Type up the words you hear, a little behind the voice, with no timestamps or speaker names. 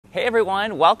Hey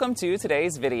everyone, welcome to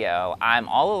today's video. I'm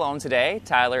all alone today.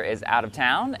 Tyler is out of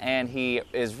town and he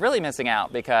is really missing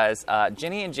out because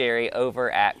Jenny and Jerry over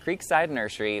at Creekside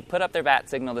Nursery put up their bat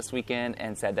signal this weekend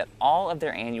and said that all of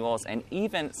their annuals and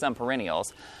even some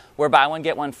perennials were buy one,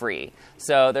 get one free.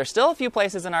 So there's still a few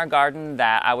places in our garden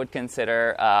that I would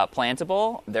consider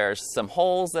plantable. There's some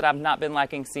holes that I've not been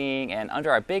liking seeing, and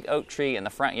under our big oak tree in the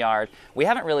front yard, we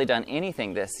haven't really done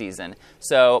anything this season.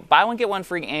 So buy one, get one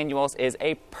free annuals is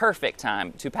a perfect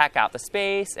time to pack out the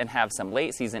space and have some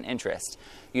late season interest.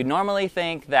 You'd normally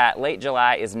think that late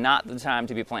July is not the time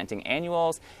to be planting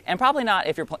annuals, and probably not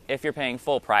if you're paying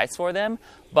full price for them,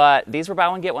 but these were buy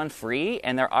one, get one free,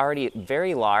 and they're already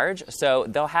very large, so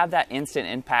they'll have that instant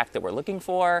impact that we're looking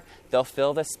for. They'll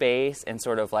fill the space and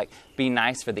sort of like be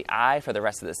nice for the eye for the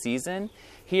rest of the season.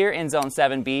 Here in Zone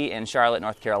 7B in Charlotte,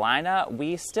 North Carolina,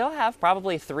 we still have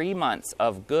probably 3 months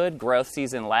of good growth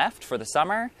season left for the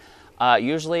summer.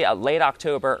 Usually late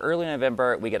October, early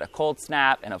November, we get a cold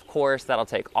snap, and of course that'll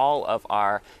take all of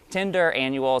our tender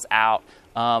annuals out.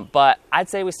 But I'd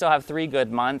say we still have 3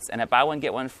 good months, and at buy one,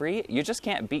 get one free, you just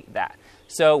can't beat that.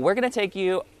 So we're gonna take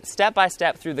you step by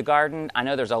step through the garden. I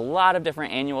know there's a lot of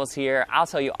different annuals here. I'll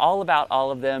tell you all about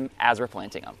all of them as we're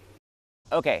planting them.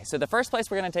 Okay, so the first place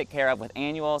we're going to take care of with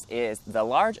annuals is the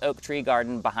large oak tree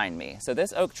garden behind me. So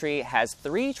this oak tree has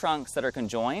 3 trunks that are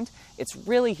conjoined. It's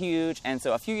really huge, and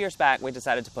so a few years back we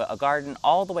decided to put a garden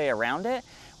all the way around it.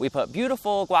 We put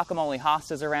beautiful guacamole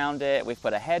hostas around it. We've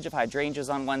put a hedge of hydrangeas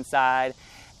on one side,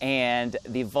 and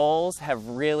the voles have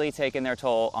really taken their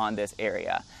toll on this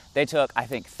area. They took, I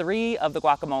think, 3 of the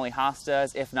guacamole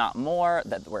hostas, if not more,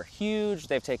 that were huge.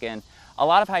 They've taken a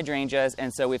lot of hydrangeas,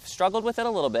 and so we've struggled with it a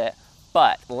little bit.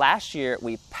 But last year,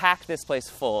 we packed this place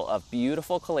full of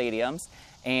beautiful caladiums,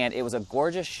 and it was a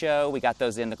gorgeous show. We got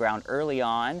those in the ground early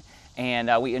on, and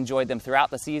we enjoyed them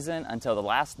throughout the season until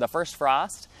the first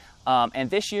frost. And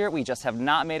this year, we just have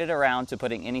not made it around to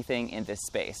putting anything in this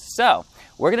space. So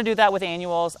we're gonna do that with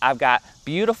annuals. I've got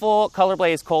beautiful Color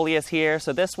Blaze coleus here.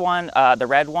 So this one, the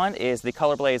red one, is the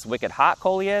Color Blaze Wicked Hot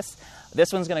coleus.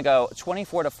 This one's gonna go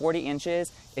 24 to 40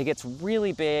 inches. It gets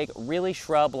really big, really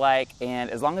shrub-like, and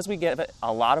as long as we give it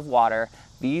a lot of water,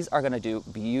 these are gonna do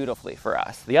beautifully for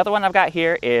us. The other one I've got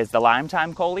here is the Lime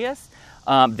Time coleus.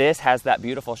 This has that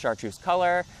beautiful chartreuse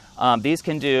color. These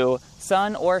can do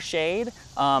sun or shade,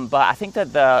 but I think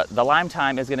that the Lime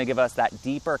Time is gonna give us that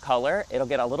deeper color. It'll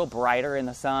get a little brighter in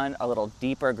the sun, a little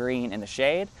deeper green in the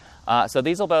shade. So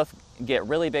these will both get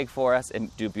really big for us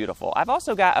and do beautiful. I've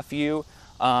also got a few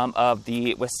of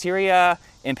the Wisteria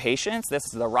Impatiens. This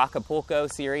is the Rockapulco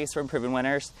series from Proven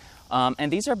Winners.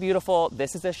 And these are beautiful.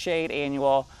 This is a shade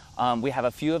annual. We have a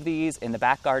few of these in the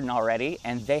back garden already,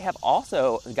 and they have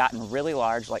also gotten really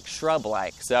large, like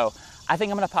shrub-like. So I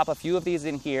think I'm gonna pop a few of these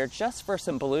in here just for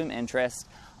some bloom interest,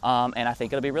 and I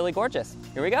think it'll be really gorgeous.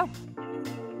 Here we go.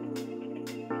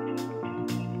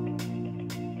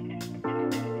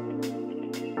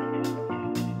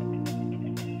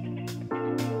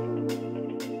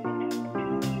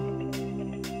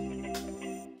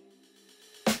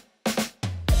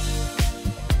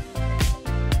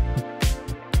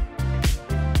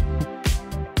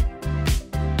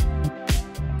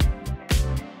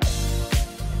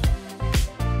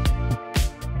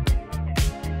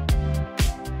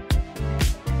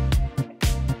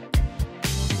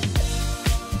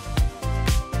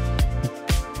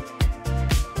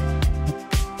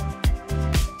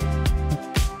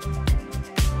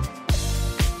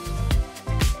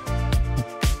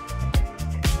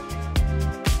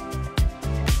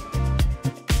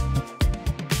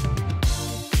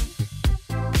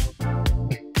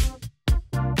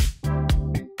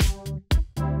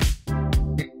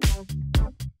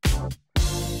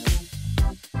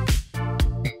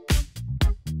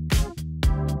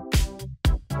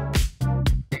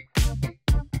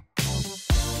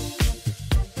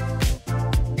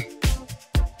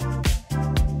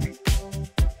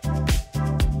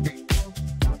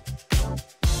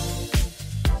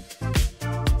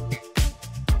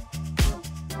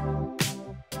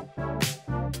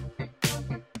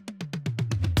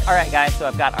 All right, guys, so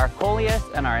I've got our coleus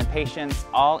and our impatiens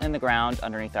all in the ground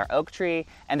underneath our oak tree,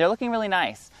 and they're looking really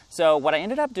nice. So what I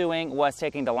ended up doing was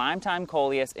taking the Lime Time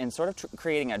coleus and sort of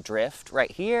creating a drift right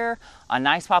here, a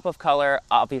nice pop of color.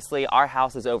 Obviously, our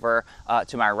house is over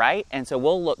to my right, and so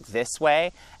we'll look this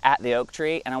way at the oak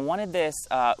tree, and I wanted this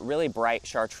really bright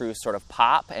chartreuse sort of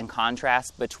pop and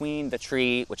contrast between the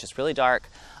tree, which is really dark,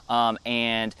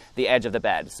 and the edge of the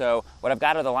bed. So what I've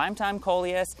got are the Lime Time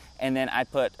coleus, and then I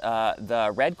put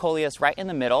the red coleus right in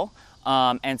the middle.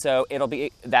 And so it'll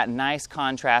be that nice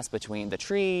contrast between the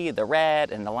tree, the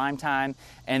red, and the lime thyme.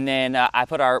 And then I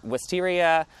put our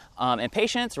wisteria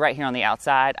impatiens right here on the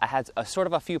outside. I had sort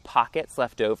of a few pockets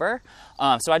left over.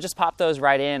 So I just popped those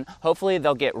right in. Hopefully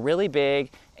they'll get really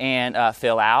big and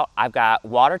fill out. I've got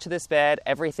water to this bed.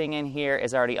 Everything in here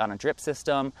is already on a drip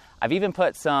system. I've even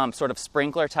put some sort of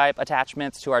sprinkler type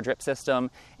attachments to our drip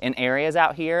system in areas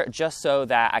out here just so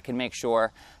that I can make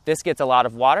sure this gets a lot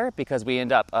of water, because we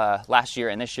end up last year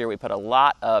and this year we put a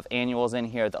lot of annuals in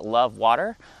here that love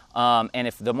water. And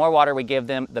if the more water we give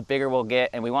them, the bigger we'll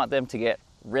get, and we want them to get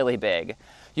really big.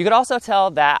 You could also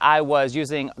tell that I was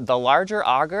using the larger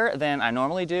auger than I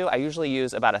normally do. I usually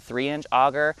use about a 3-inch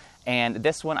auger, and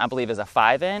this one I believe is a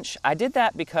 5-inch. I did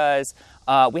that because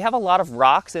we have a lot of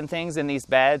rocks and things in these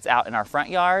beds out in our front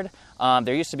yard.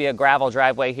 There used to be a gravel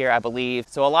driveway here, I believe.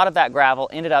 So a lot of that gravel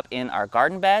ended up in our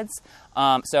garden beds.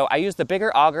 So I used the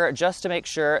bigger auger just to make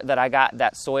sure that I got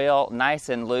that soil nice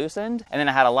and loosened. And then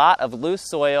I had a lot of loose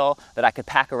soil that I could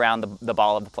pack around the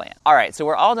ball of the plant. All right, so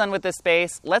we're all done with this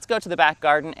space. Let's go to the back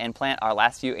garden and plant our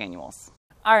last few annuals.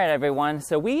 All right, everyone,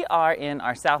 so we are in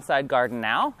our south side garden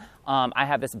now. I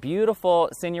have this beautiful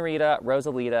Senorita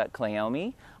Rosalita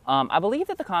Cleome. I believe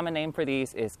that the common name for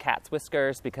these is cat's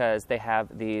whiskers, because they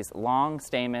have these long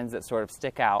stamens that sort of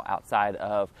stick out outside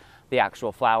of the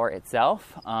actual flower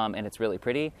itself, and it's really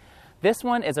pretty. This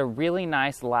one is a really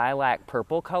nice lilac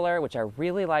purple color, which I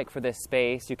really like for this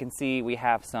space. You can see we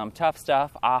have some Tough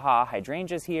Stuff AHA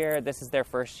hydrangeas here. This is their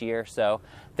first year, so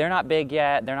they're not big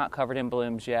yet. They're not covered in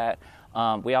blooms yet.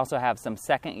 We also have some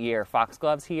second year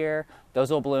foxgloves here. Those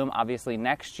will bloom obviously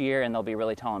next year, and they'll be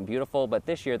really tall and beautiful, but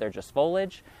this year they're just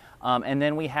foliage. And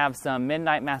then we have some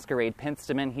Midnight Masquerade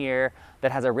penstemon here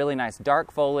that has a really nice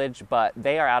dark foliage, but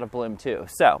they are out of bloom too.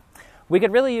 So we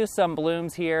could really use some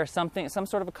blooms here, some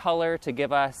sort of a color to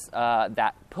give us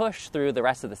that push through the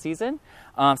rest of the season.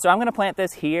 So I'm gonna plant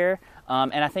this here,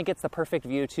 and I think it's the perfect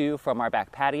view too from our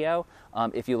back patio.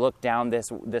 If you look down this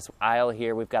aisle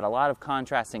here, we've got a lot of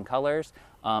contrasting colors,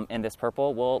 and this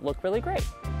purple will look really great.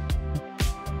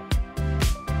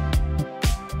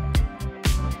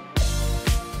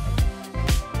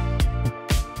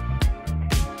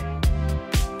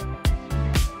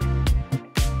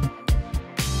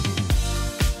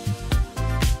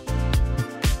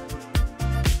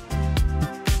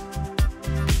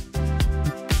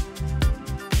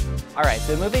 All right,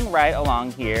 so moving right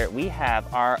along here, we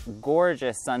have our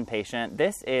gorgeous sun patient.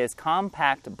 This is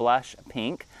Compact Blush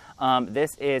Pink.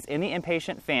 This is in the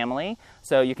impatient family,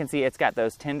 so you can see it's got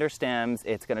those tender stems.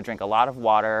 It's going to drink a lot of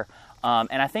water.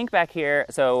 And I think back here,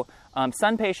 so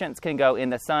sun patients can go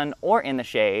in the sun or in the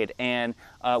shade, and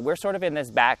we're sort of in this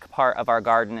back part of our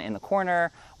garden in the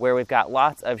corner where we've got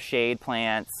lots of shade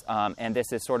plants, and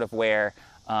this is sort of where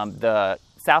the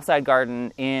Southside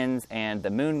garden ends and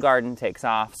the moon garden takes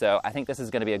off. So I think this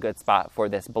is going to be a good spot for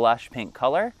this blush pink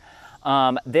color.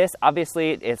 This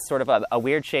obviously it's sort of a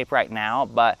weird shape right now,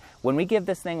 but when we give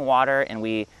this thing water and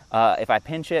we, if I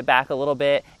pinch it back a little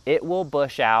bit, it will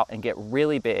bush out and get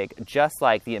really big, just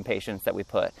like the impatiens that we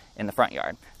put in the front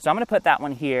yard. So I'm going to put that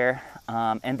one here,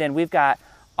 and then we've got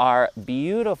our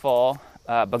beautiful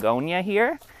begonia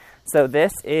here. So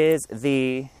this is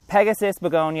the Pegasus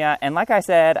begonia, and like I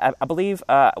said, I believe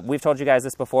we've told you guys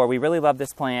this before, we really love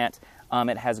this plant.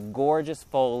 It has gorgeous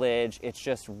foliage. It's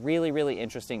just really, really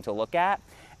interesting to look at.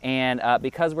 And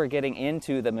because we're getting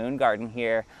into the moon garden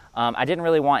here, I didn't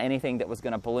really want anything that was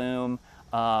going to bloom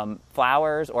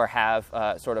flowers or have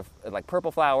sort of like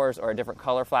purple flowers or a different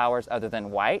color flowers other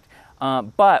than white.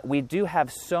 But we do have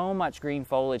so much green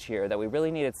foliage here that we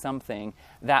really needed something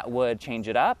that would change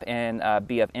it up and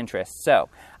be of interest. So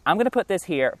I'm going to put this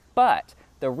here, but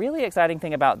the really exciting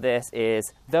thing about this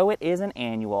is, though it is an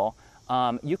annual,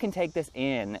 you can take this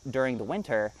in during the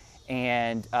winter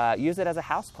and use it as a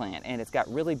house plant. And it's got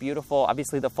really beautiful,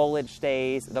 obviously the foliage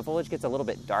gets a little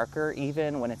bit darker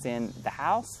even when it's in the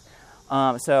house.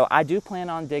 So I do plan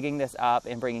on digging this up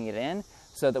and bringing it in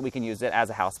so that we can use it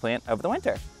as a house plant over the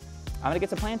winter. I'm gonna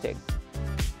get to planting.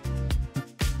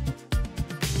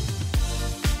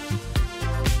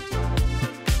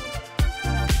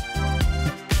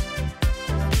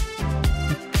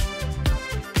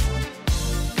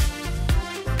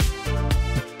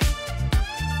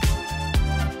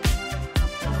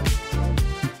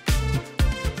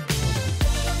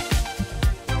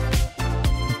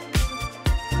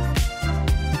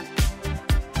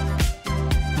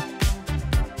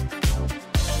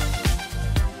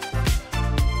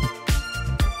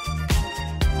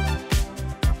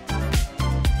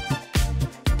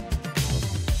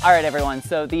 All right, everyone,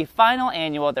 so the final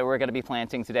annual that we're going to be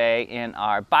planting today in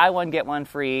our buy one, get one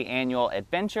free annual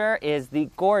adventure is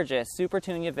the gorgeous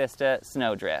Supertunia Vista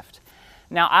Snowdrift.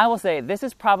 Now, I will say this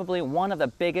is probably one of the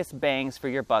biggest bangs for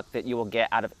your buck that you will get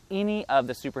out of any of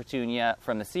the Supertunia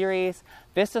from the series.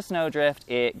 Vista Snowdrift,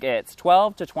 it gets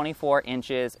 12 to 24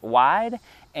 inches wide,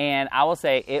 and I will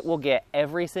say it will get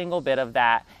every single bit of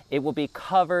that. It will be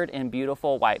covered in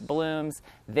beautiful white blooms.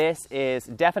 This is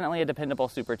definitely a dependable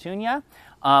Supertunia.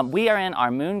 We are in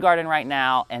our moon garden right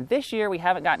now, and this year we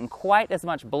haven't gotten quite as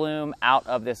much bloom out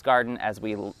of this garden as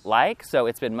we like, so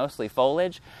it's been mostly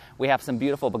foliage. We have some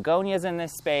beautiful begonias in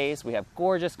this space. We have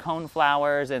gorgeous cone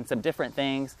flowers and some different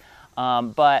things.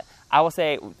 But I will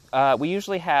say we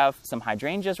usually have some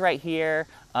hydrangeas right here.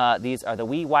 These are the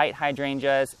wee white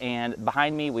hydrangeas, and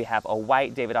behind me we have a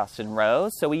white David Austin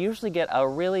rose. So we usually get a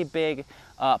really big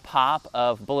pop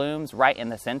of blooms right in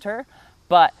the center.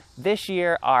 But this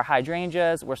year our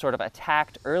hydrangeas were sort of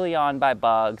attacked early on by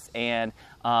bugs, and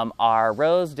our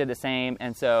rose did the same,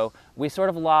 and so we sort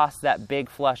of lost that big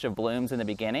flush of blooms in the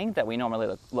beginning that we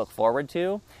normally look forward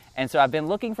to. And so I've been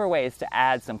looking for ways to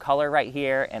add some color right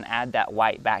here and add that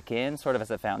white back in sort of as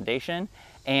a foundation.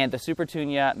 And the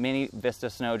Supertunia Mini Vista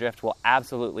Snowdrift will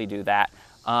absolutely do that.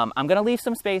 I'm going to leave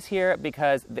some space here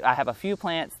because I have a few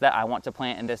plants that I want to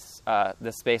plant in this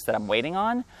space that I'm waiting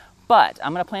on. But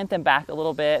I'm going to plant them back a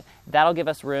little bit. That'll give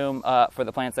us room for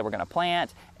the plants that we're going to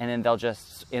plant, and then they'll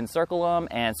just encircle them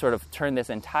and sort of turn this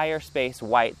entire space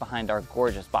white behind our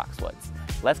gorgeous boxwoods.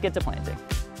 Let's get to planting.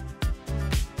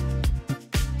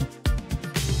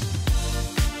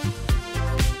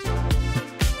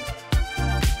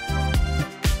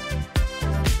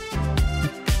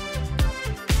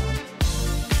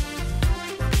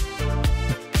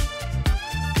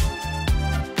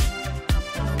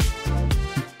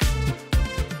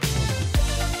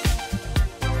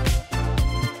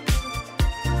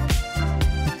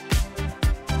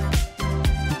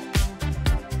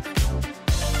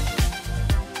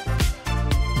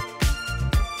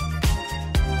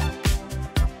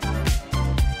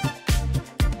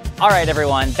 All right,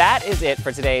 everyone, that is it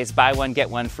for today's buy one, get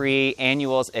one free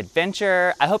annuals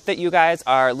adventure. I hope that you guys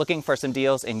are looking for some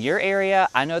deals in your area.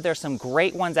 I know there's some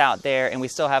great ones out there, and we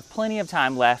still have plenty of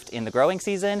time left in the growing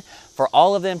season for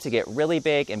all of them to get really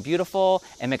big and beautiful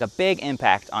and make a big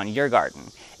impact on your garden.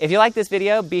 If you like this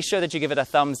video, be sure that you give it a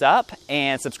thumbs up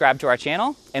and subscribe to our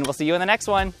channel, and we'll see you in the next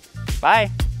one. Bye.